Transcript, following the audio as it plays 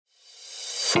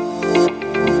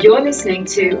You're listening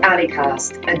to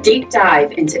AliCast, a deep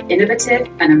dive into innovative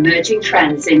and emerging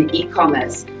trends in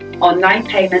e-commerce, online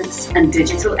payments and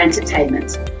digital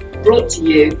entertainment, brought to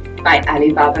you by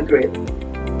Alibaba Group.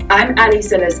 I'm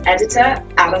Alizilla's editor,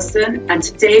 Alison, and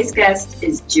today's guest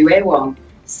is Jue Wong,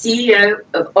 CEO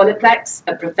of Olaplex,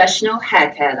 a professional hair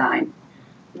care line.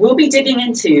 We'll be digging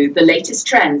into the latest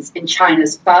trends in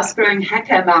China's fast-growing hair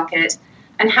care market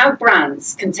and how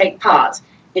brands can take part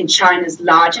in China's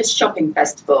largest shopping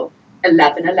festival,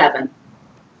 11.11.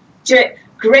 Jue,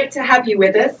 great to have you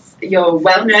with us. You're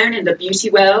well known in the beauty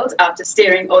world after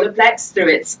steering Olaplex through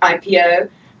its IPO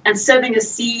and serving as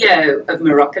CEO of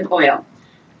Moroccan Oil.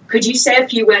 Could you say a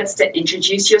few words to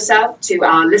introduce yourself to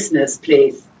our listeners,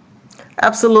 please?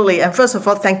 Absolutely. And first of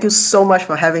all, thank you so much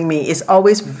for having me. It's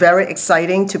always very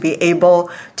exciting to be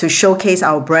able to showcase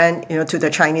our brand, to the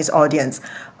Chinese audience.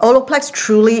 Olaplex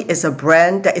truly is a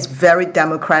brand that is very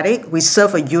democratic. We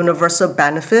serve a universal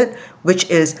benefit, which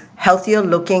is healthier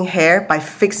looking hair by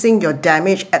fixing your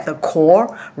damage at the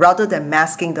core rather than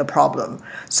masking the problem.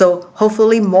 So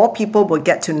hopefully more people will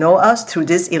get to know us through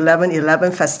this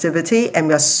 11.11 festivity, and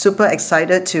we are super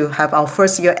excited to have our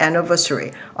first year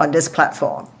anniversary on this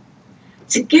platform.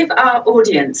 To give our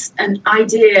audience an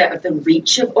idea of the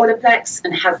reach of Olaplex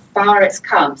and how far it's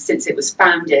come since it was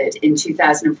founded in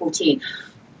 2014,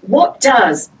 what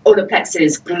does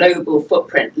Olaplex's global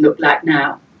footprint look like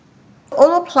now?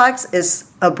 Olaplex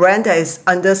is a brand that is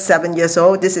under 7 years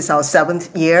old. This is our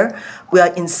 7th year. We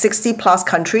are in 60 plus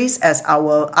countries as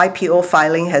our IPO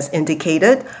filing has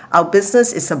indicated. Our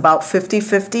business is about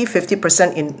 50-50,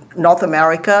 50% in North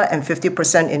America and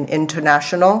 50% in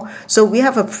international. So we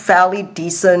have a fairly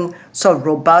decent, sort of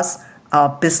robust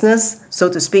business, so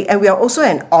to speak. And we are also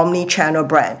an omni-channel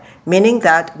brand, meaning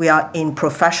that we are in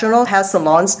professional hair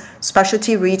salons,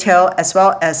 specialty retail, as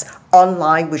well as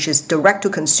online, which is direct to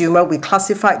consumer. We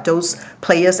classify those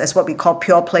players as what we call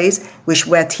pure plays, which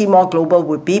where Tmall Global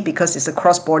would be because it's a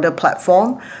cross-border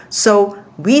platform. So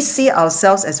we see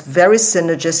ourselves as very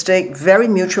synergistic, very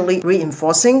mutually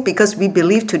reinforcing, because we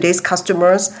believe today's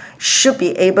customers should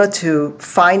be able to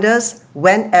find us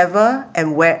whenever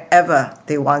and wherever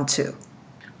they want to.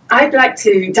 I'd like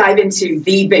to dive into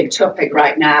the big topic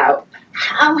right now.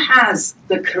 How has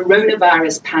the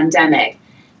coronavirus pandemic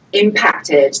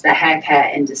impacted the hair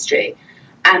care industry?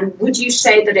 And would you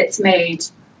say that it's made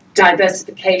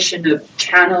diversification of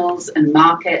channels and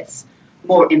markets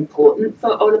more important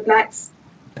for Olaplex?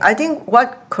 I think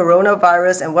what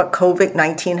coronavirus and what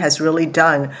COVID-19 has really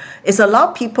done is allow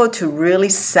people to really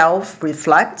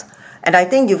self-reflect. And I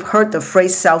think you've heard the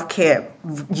phrase self-care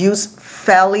used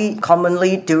fairly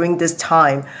commonly during this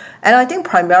time. And I think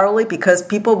primarily because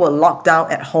people were locked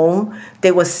down at home,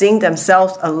 they were seeing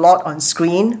themselves a lot on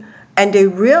screen, and they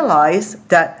realized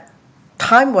that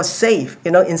time was safe.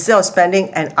 Instead of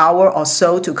spending an hour or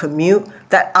so to commute,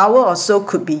 that hour or so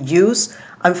could be used.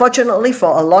 Unfortunately,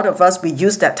 for a lot of us, we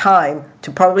use that time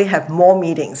to probably have more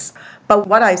meetings. But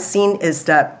what I've seen is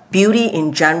that beauty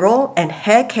in general and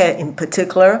hair care in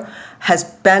particular has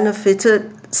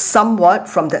benefited somewhat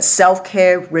from that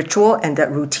self-care ritual and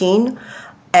that routine.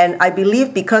 And I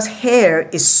believe because hair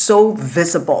is so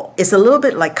visible, it's a little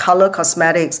bit like color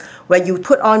cosmetics, where you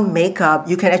put on makeup,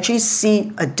 you can actually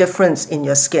see a difference in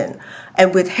your skin.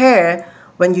 And with hair,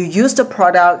 when you use the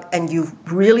product and you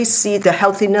really see the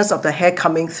healthiness of the hair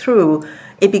coming through,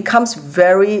 it becomes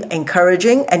very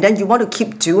encouraging, and then you want to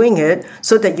keep doing it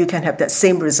so that you can have that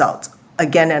same result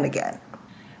again and again.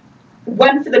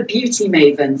 One for the beauty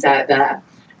mavens out there,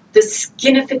 the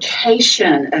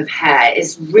skinification of hair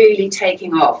is really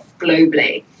taking off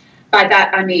globally. By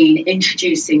that, I mean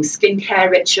introducing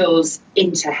skincare rituals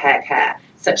into hair care,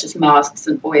 such as masks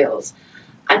and oils.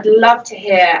 I'd love to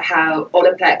hear how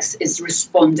Olaplex is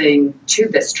responding to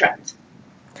this trend.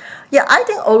 Yeah, I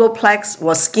think Olaplex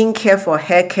was skincare for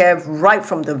hair care right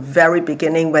from the very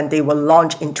beginning when they were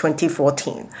launched in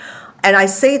 2014. And I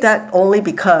say that only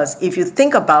because if you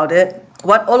think about it,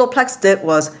 what Olaplex did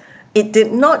was it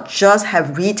did not just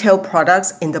have retail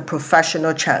products in the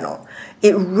professional channel.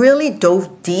 It really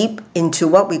dove deep into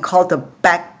what we call the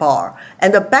back bar.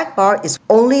 And the back bar is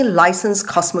only licensed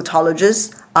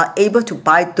cosmetologists are able to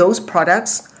buy those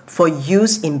products for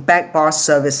use in back bar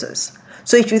services.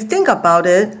 So if you think about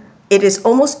it, it is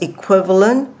almost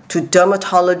equivalent to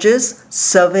dermatologists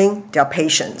serving their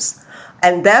patients.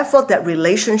 And therefore, that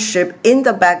relationship in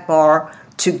the back bar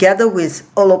together with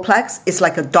Olaplex is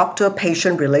like a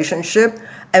doctor-patient relationship.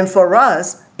 And for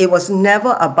us, it was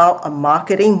never about a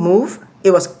marketing move.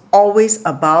 It was always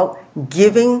about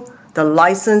giving the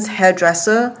licensed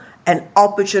hairdresser an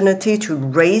opportunity to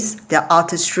raise their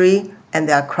artistry and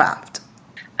their craft.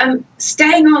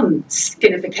 Staying on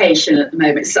skinification at the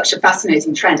moment is such a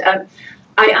fascinating trend.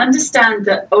 I understand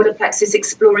that Olaplex is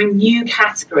exploring new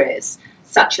categories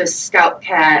such as scalp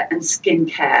care and skin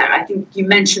care. I think you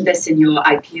mentioned this in your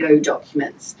IPO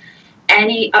documents.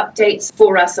 Any updates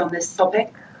for us on this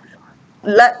topic?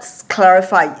 Let's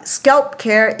clarify. Scalp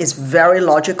care is very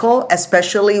logical,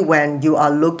 especially when you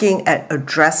are looking at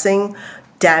addressing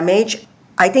damage.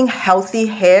 I think healthy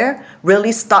hair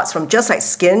really starts from, just like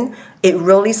skin, it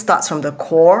really starts from the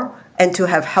core. And to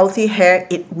have healthy hair,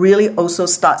 it really also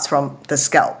starts from the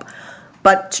scalp.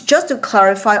 But just to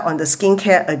clarify on the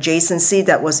skincare adjacency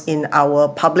that was in our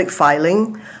public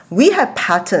filing, we have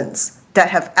patents that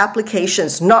have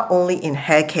applications not only in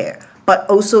hair care, but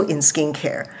also in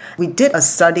skincare. We did a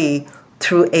study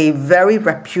through a very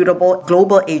reputable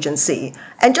global agency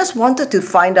and just wanted to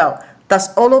find out,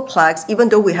 does Olaplex, even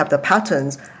though we have the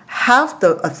patents, have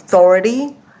the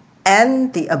authority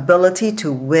and the ability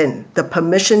to win, the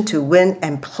permission to win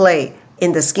and play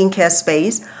in the skincare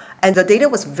space? And the data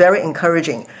was very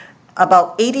encouraging.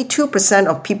 About 82%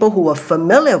 of people who were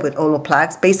familiar with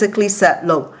Olaplex basically said,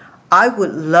 look, I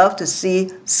would love to see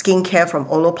skincare from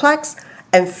Olaplex.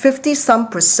 And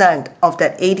 50-some% of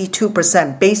that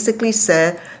 82% basically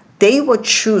said they would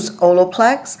choose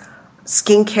Olaplex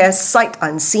skincare sight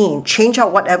unseen, change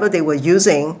out whatever they were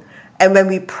using. And when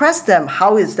we pressed them,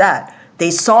 how is that? They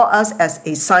saw us as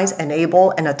a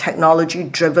science-enabled and a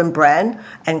technology-driven brand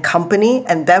and company,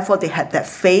 and therefore they had that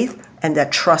faith and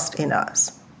that trust in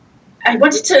us. I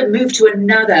wanted to move to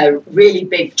another really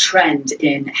big trend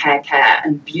in hair care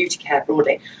and beauty care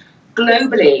broadly.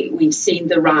 Globally, we've seen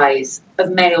the rise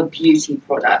of male beauty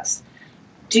products.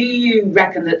 Do you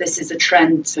reckon that this is a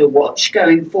trend to watch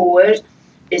going forward?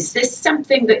 Is this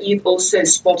something that you've also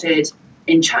spotted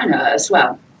in China as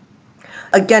well?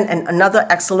 Again, another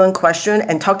excellent question.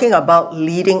 And talking about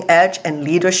leading edge and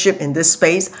leadership in this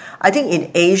space, I think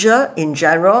in Asia in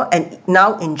general, and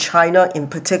now in China in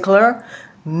particular,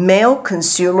 male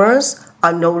consumers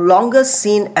are no longer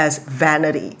seen as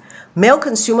vanity. Male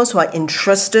consumers who are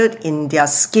interested in their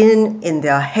skin, in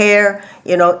their hair,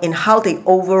 in how they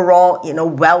overall,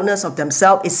 wellness of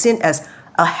themselves is seen as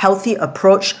a healthy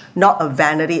approach, not a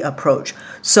vanity approach.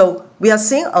 So we are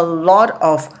seeing a lot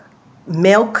of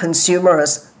male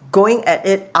consumers going at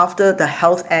it after the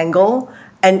health angle,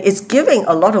 and it's giving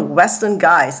a lot of Western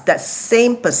guys that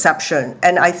same perception.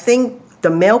 And I think the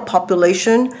male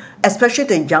population, especially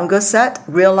the younger set,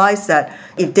 realize that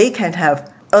if they can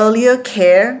have earlier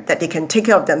care, that they can take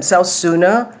care of themselves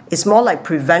sooner, it's more like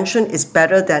prevention is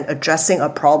better than addressing a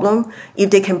problem. If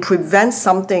they can prevent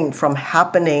something from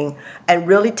happening and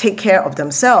really take care of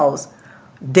themselves,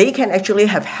 they can actually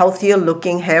have healthier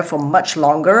looking hair for much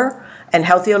longer and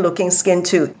healthier looking skin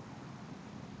too.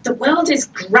 The world is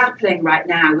grappling right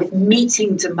now with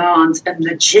meeting demand and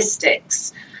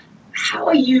logistics. How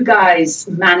are you guys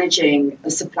managing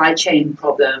the supply chain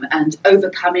problem and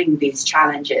overcoming these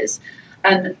challenges?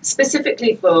 And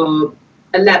specifically for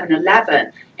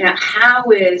 11.11, how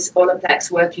is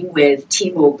Olaplex working with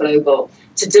Tmall Global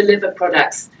to deliver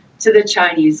products to the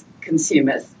Chinese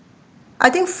consumers?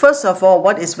 I think first of all,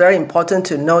 what is very important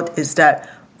to note is that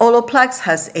Olaplex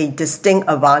has a distinct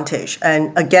advantage,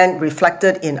 and again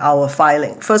reflected in our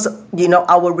filing. First,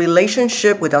 our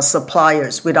relationship with our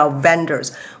suppliers, with our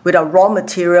vendors, with our raw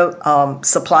material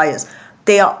suppliers,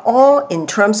 they are all in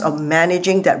terms of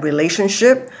managing that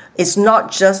relationship. It's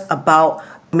not just about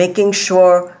making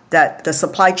sure that the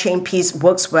supply chain piece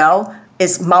works well.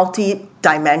 It's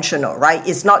multi-dimensional, right?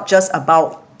 It's not just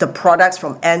about the products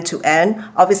from end to end.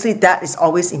 Obviously, that is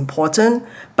always important,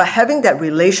 but having that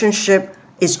relationship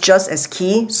is just as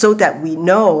key so that we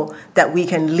know that we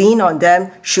can lean on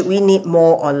them should we need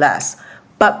more or less.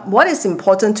 But what is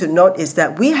important to note is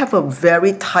that we have a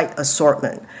very tight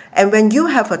assortment. And when you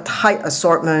have a tight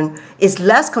assortment, it's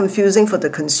less confusing for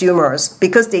the consumers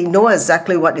because they know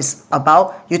exactly what it's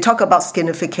about. You talk about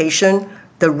skinification,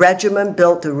 the regimen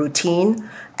built the routine.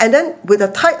 And then with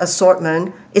a tight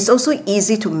assortment, it's also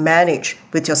easy to manage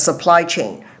with your supply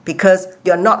chain because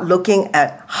you're not looking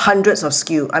at hundreds of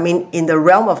SKUs. I mean, in the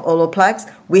realm of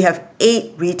Olaplex, we have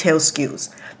 8 retail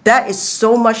SKUs. That is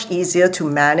so much easier to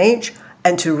manage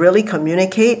and to really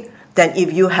communicate than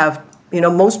if you have,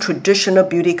 most traditional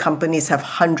beauty companies have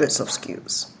hundreds of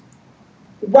SKUs.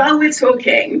 While we're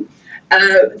talking,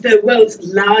 the world's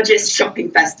largest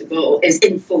shopping festival is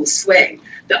in full swing.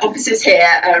 The offices here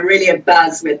are really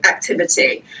abuzz with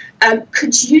activity.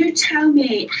 Could you tell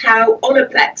me how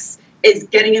Olaplex is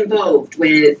getting involved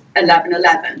with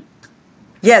 11.11?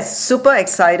 Yes, super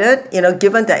excited.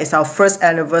 Given that it's our first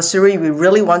anniversary, we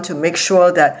really want to make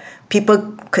sure that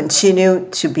people continue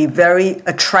to be very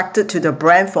attracted to the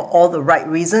brand for all the right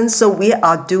reasons. So we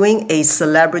are doing a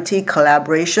celebrity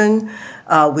collaboration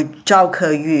with Zhao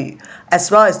Keyu,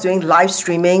 as well as doing live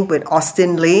streaming with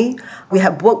Austin Lee. We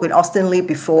have worked with Austin Lee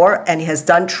before, and he has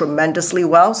done tremendously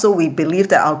well. So we believe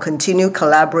that our continued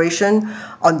collaboration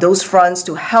on those fronts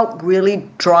to help really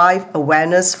drive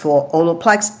awareness for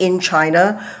Olaplex in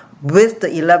China with the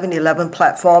 1111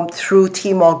 platform through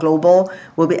Tmall Global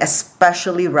will be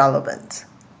especially relevant.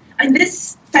 And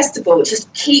this festival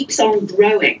just keeps on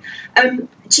growing.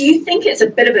 Do you think it's a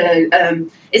bit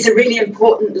of it's a really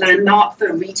important landmark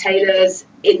for retailers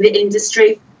in the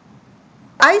industry?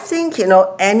 I think,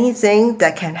 anything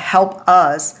that can help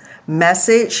us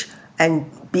message and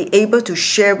be able to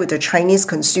share with the Chinese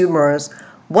consumers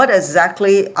what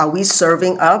exactly are we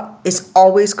serving up is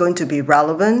always going to be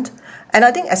relevant. And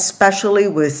I think especially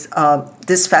with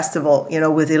this festival,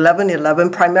 with 1111,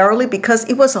 primarily because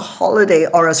it was a holiday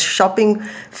or a shopping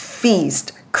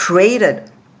feast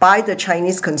created by the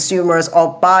Chinese consumers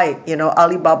or by,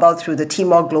 Alibaba through the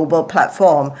Tmall Global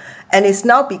platform. And it's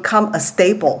now become a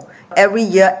staple. Every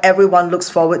year, everyone looks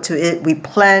forward to it. We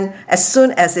plan, as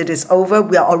soon as it is over,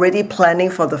 we are already planning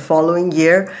for the following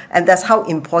year. And that's how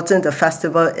important the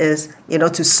festival is,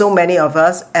 to so many of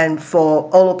us. And for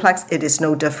Olaplex, it is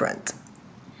no different.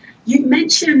 You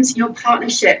mentioned your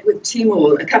partnership with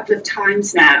Tmall a couple of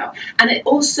times now, and it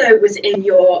also was in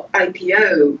your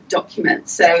IPO document,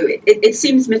 so it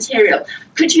seems material.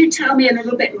 Could you tell me a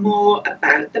little bit more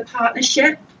about the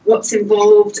partnership? What's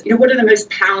involved? What are the most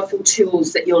powerful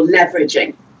tools that you're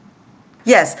leveraging?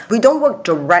 Yes, we don't work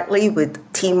directly with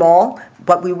Tmall,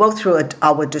 but we work through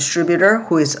our distributor,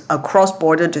 who is a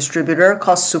cross-border distributor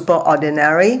called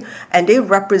SuperOrdinary, and they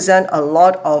represent a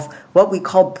lot of what we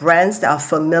call brands that are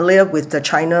familiar with the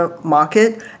China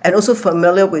market and also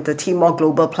familiar with the Tmall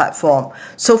Global platform.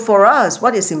 So for us,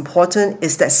 what is important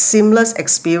is that seamless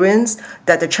experience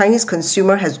that the Chinese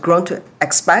consumer has grown to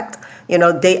expect.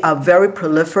 They are very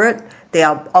proliferate. They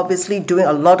are obviously doing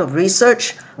a lot of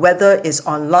research, whether it's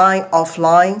online,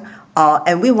 offline,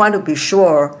 and we want to be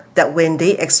sure that when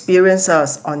they experience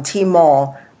us on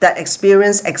Tmall, that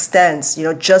experience extends,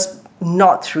 just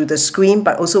not through the screen,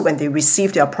 but also when they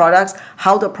receive their products,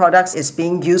 how the products is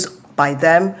being used by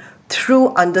them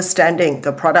through understanding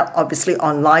the product, obviously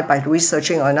online by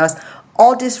researching on us.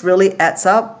 All this really adds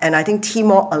up, and I think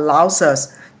Tmall allows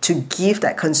us to give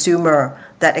that consumer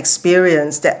that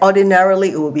experience that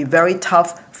ordinarily it will be very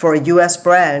tough for a US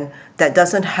brand that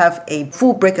doesn't have a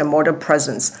full brick and mortar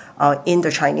presence in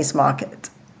the Chinese market.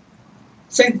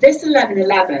 So this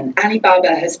 1111,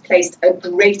 Alibaba has placed a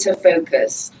greater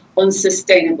focus on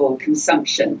sustainable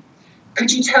consumption.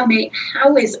 Could you tell me,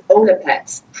 how is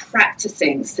Olaplex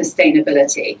practicing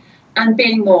sustainability and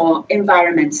being more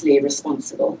environmentally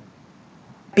responsible?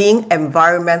 Being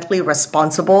environmentally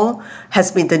responsible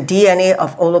has been the DNA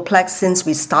of Olaplex since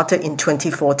we started in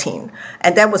 2014.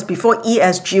 And that was before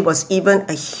ESG was even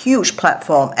a huge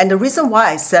platform. And the reason why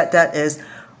I said that is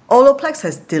Olaplex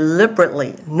has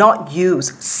deliberately not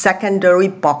used secondary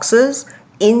boxes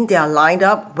in their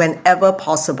lineup whenever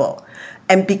possible.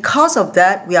 And because of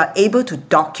that, we are able to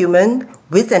document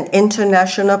with an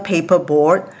international paper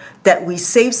board that we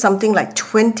save something like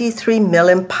 23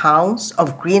 million pounds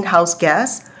of greenhouse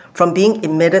gas from being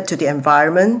emitted to the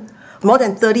environment, more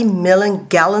than 30 million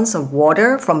gallons of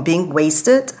water from being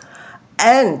wasted,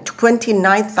 and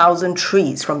 29,000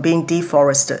 trees from being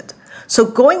deforested. So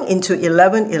going into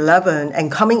 1111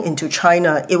 and coming into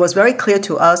China, it was very clear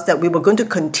to us that we were going to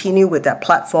continue with that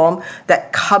platform,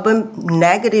 that carbon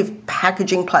negative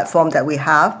packaging platform that we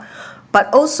have.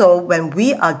 But also, when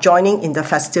we are joining in the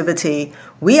festivity,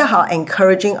 we are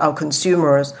encouraging our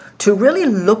consumers to really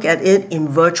look at it in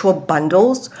virtual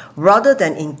bundles rather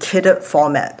than in kitted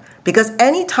format. Because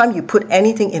anytime you put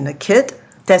anything in a kit,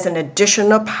 there's an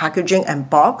additional packaging and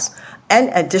box and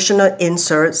additional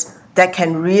inserts that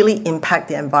can really impact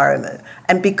the environment.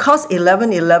 And because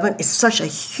 1111 is such a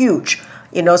huge,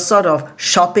 sort of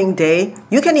shopping day,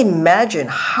 you can imagine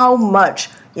how much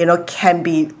can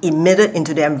be emitted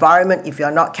into the environment if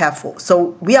you're not careful.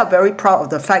 So we are very proud of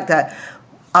the fact that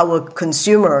our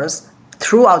consumers,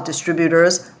 through our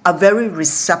distributors, are very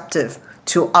receptive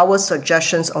to our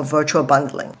suggestions of virtual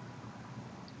bundling.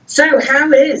 So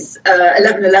how is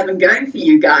 1111 going for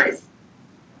you guys?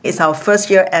 It's our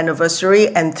first year anniversary,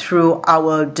 and through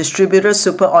our distributor,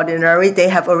 SuperOrdinary, they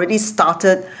have already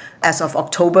started as of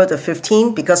October the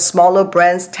 15th, because smaller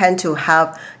brands tend to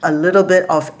have a little bit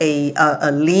of a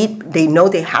lead. They know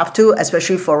they have to,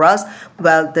 especially for us.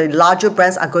 Well, the larger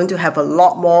brands are going to have a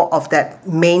lot more of that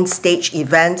main stage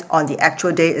event on the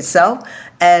actual day itself.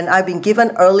 And I've been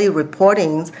given early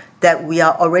reportings that we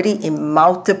are already in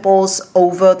multiples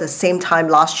over the same time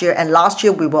last year. And last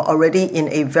year, we were already in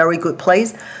a very good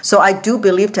place. So I do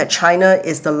believe that China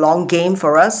is the long game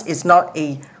for us. It's not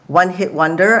a one-hit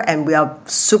wonder. And we are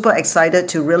super excited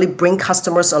to really bring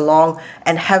customers along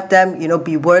and have them,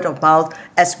 be word of mouth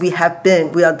as we have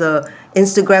been. We are the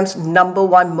Instagram's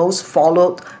 #1 most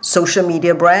followed social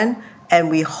media brand.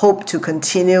 And we hope to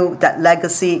continue that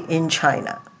legacy in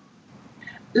China.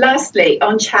 Lastly,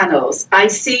 on channels, I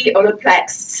see Olaplex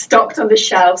stocked on the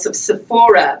shelves of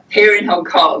Sephora here in Hong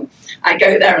Kong. I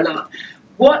go there a lot.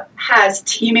 What has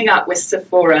teaming up with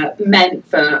Sephora meant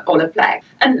for Olaplex?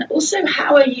 And also,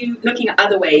 how are you looking at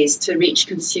other ways to reach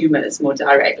consumers more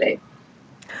directly?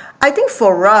 I think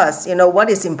for us, what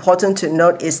is important to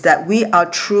note is that we are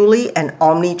truly an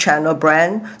omni-channel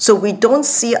brand. So we don't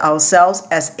see ourselves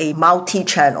as a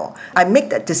multi-channel. I make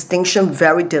that distinction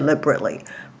very deliberately.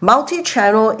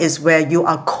 Multi-channel is where you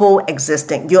are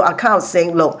coexisting. You are kind of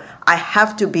saying, look, I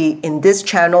have to be in these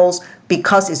channels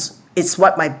because it's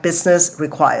what my business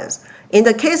requires. In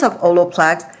the case of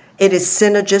Olaplex, it is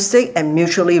synergistic and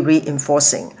mutually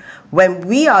reinforcing. When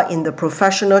we are in the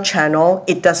professional channel,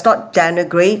 it does not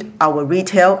denigrate our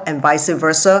retail and vice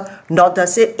versa, nor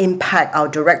does it impact our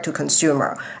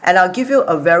direct-to-consumer. And I'll give you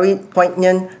a very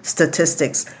poignant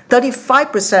statistics.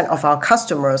 35% of our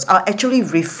customers are actually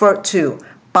referred to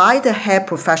by the hair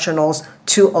professionals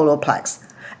to Olaplex.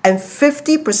 And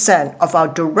 50% of our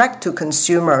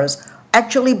direct-to-consumers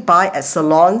actually buy at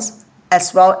salons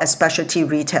as well as specialty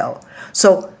retail.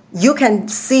 So you can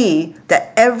see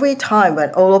that every time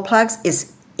when Olaplex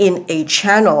is in a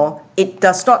channel, it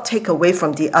does not take away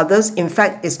from the others. In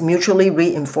fact, it's mutually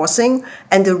reinforcing.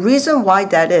 And the reason why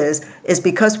that is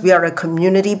because we are a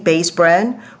community-based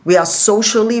brand. We are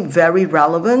socially very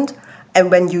relevant. And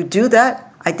when you do that,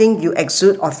 I think you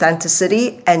exude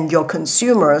authenticity and your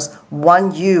consumers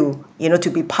want you, to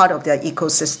be part of their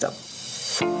ecosystem.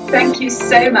 Thank you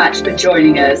so much for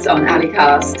joining us on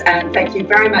AliCast, and thank you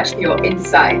very much for your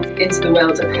insight into the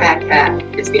world of hair care.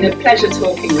 It's been a pleasure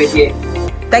talking with you.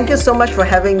 Thank you so much for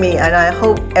having me, and I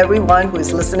hope everyone who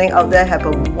is listening out there have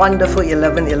a wonderful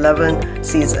 11/11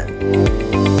 season.